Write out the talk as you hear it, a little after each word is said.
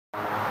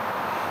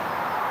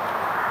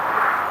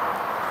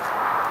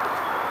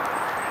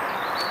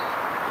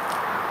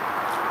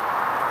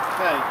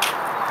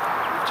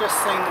just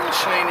seen the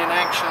machine in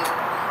action,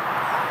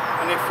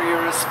 and if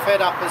you're as fed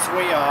up as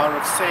we are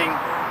of seeing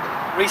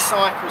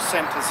recycle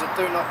centres that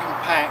do not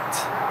compact,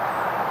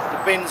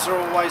 the bins are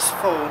always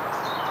full,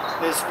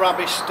 there's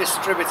rubbish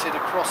distributed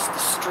across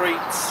the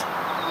streets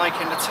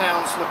making the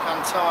towns look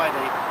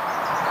untidy,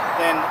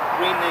 then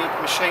we need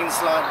machines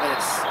like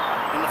this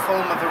in the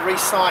form of a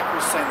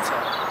recycle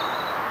centre,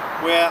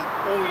 where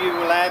all you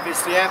will have is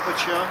the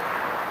aperture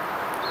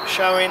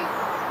showing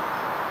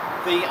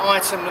the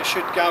item that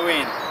should go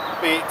in,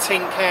 be it tin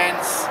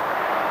cans,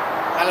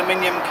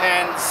 aluminium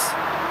cans,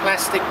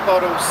 plastic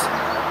bottles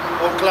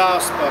or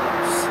glass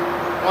bottles.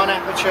 One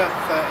aperture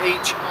for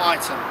each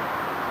item.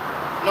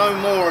 No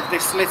more of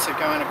this litter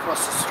going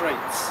across the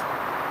streets.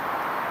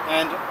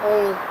 And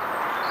all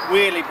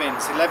wheelie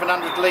bins,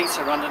 1100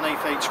 litre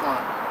underneath each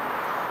one.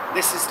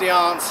 This is the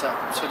answer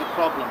to the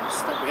problems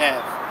that we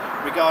have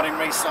regarding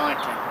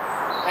recycling.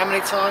 How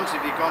many times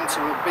have you gone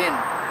to a bin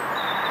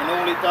and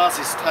all it does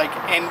is take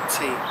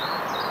empty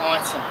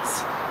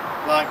items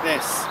like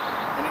this,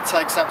 and it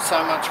takes up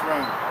so much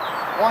room?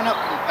 Why not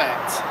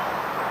compact?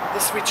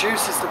 This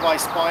reduces the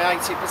waste by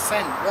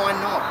 80%. Why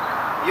not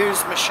use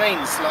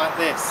machines like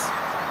this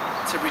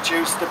to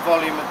reduce the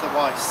volume of the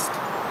waste?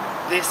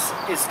 This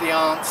is the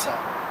answer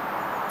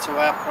to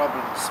our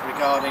problems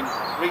regarding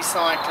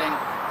recycling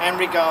and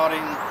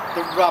regarding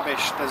the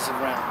rubbish that's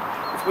around.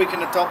 If we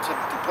can adopt a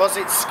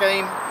deposit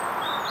scheme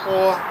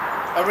or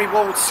a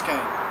reward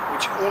scheme,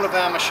 which all of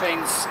our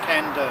machines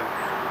can do,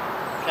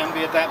 can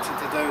be adapted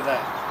to do that,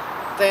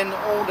 then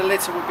all the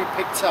litter will be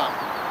picked up.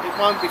 It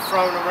won't be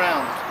thrown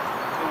around.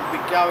 It will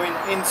be going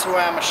into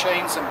our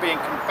machines and being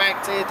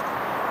compacted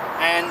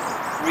and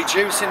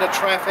reducing the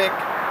traffic,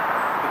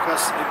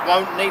 because it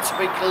won't need to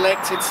be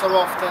collected so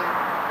often.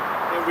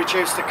 It will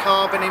reduce the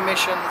carbon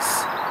emissions,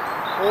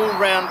 all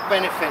round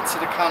benefit to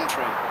the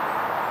country.